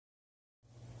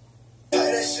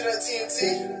shit up, TNT.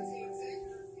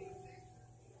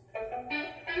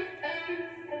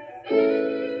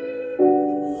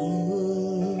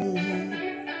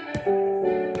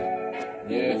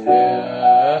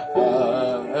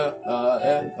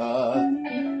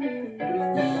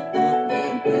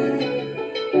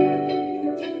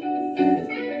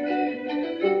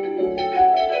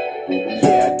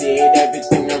 Yeah, I did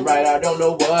everything right, I don't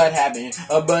know what happened,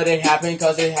 but it happened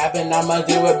cause it happened, I'ma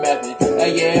do it method.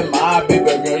 Yeah, my baby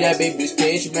girl, that baby's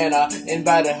bitch, man, I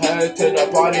invited her to the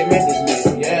party, man, this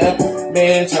bitch, yeah.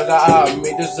 Man, turns out I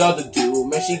meet this other dude,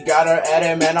 man, she got her at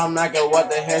it, man, I'm like, what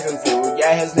the heck's into?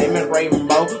 Yeah, his name is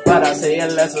Rainbow, but I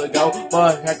said, let's go,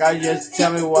 but heck, I just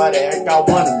tell me what the heck I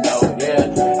wanna know,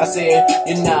 yeah. I said,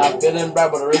 you're not feeling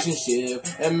right with a relationship,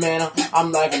 and man,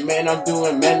 I'm like, man, I'm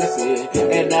doing man, that's it.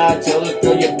 And I tell the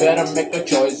girl, you better make a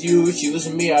choice. You choose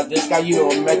me or this guy you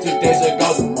met 2 days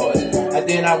ago the most. And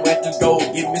then I went to go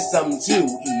give me something to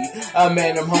eat.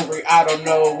 Man, I'm hungry, I don't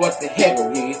know what the heck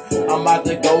to eat. I'm about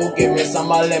to go give me some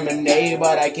lemonade,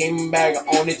 but I came back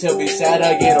only to be sad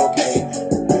again,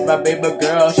 okay. My baby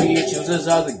girl, she chooses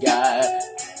other guy.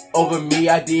 Over me,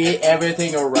 I did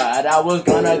everything right. I was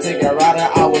gonna take a ride,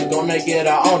 I was gonna get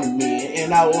her on me,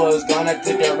 and I was gonna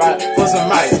take a ride for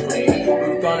some ice cream. We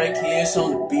were gonna kiss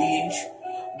on the beach,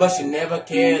 but she never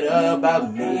cared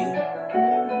about me.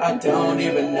 I don't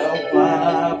even know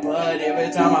why, but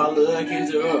every time I look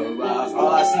into her eyes, all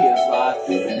I see is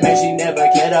lies. Man, she never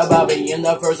cared about me in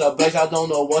the first place. I don't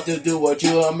know what to do with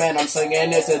you, man, I'm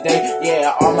singing it today.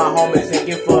 Yeah, all my homies thank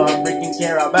you for freaking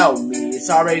care about me.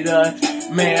 Sorry the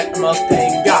man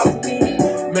Mustang got me.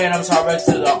 Man, I'm sorry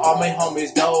to all my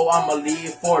homies, though. I'ma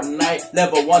leave for the night,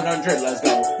 level 100, let's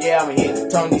go. Yeah, I'm here,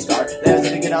 Tony Stark, let's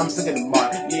get it, I'm sick of the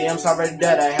mark. Yeah, I'm sorry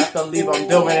that I have to leave, I'm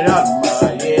doing it on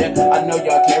my, yeah. I know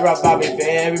y'all care about me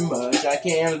very much, I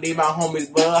can't leave my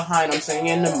homies behind, I'm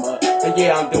singing the mud. And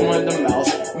yeah, I'm doing the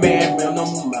mouse, man, real no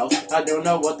mouse. I don't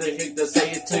know what the heck to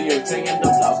say to you, singing the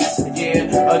blouse. Yeah,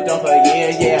 don't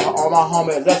forget, yeah, all my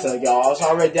homies, listen, y'all.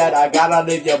 Sorry that I gotta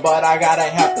leave you, but I gotta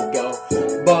have to go.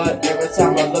 But every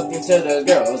time I look into the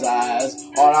girl's eyes,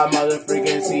 all I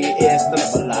motherfucking see is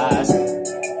the lies.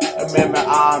 Remember,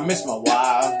 I miss my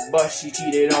wife, but she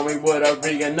cheated on me with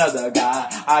another guy.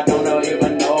 I don't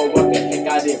even know what the heck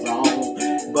I did wrong,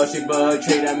 but she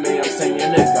betrayed me, I'm singing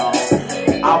it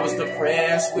gone. I was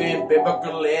depressed when baby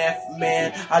girl left,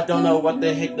 man. I don't know what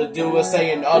the heck to do with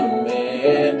saying on the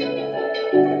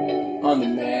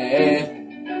man.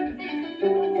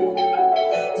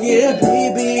 Yeah,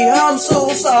 baby, I'm so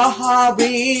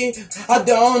sorry. I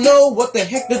don't know what the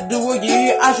heck to do with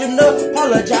you. I should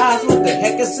apologize. What the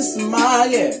heck is this smile?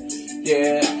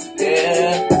 Yeah.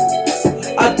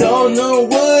 I don't know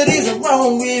what is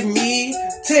wrong with me.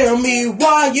 Tell me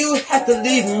why you had to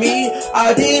leave me.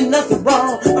 I did nothing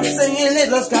wrong. I'm saying it,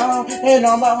 let's go. And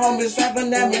all my homies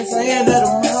rapping at me saying that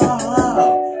I'm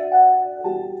wrong.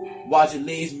 Why'd you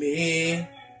leave me?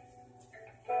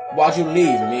 Why'd you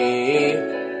leave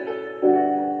me?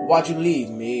 Why'd you leave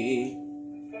me?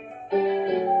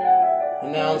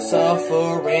 And now I'm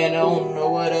suffering, I don't know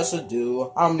what else to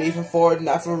do. I'm leaving for it,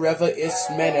 not forever, it's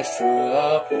man, it's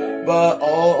true. But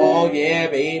oh yeah,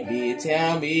 baby,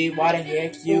 tell me why the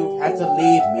heck you had to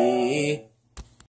leave me?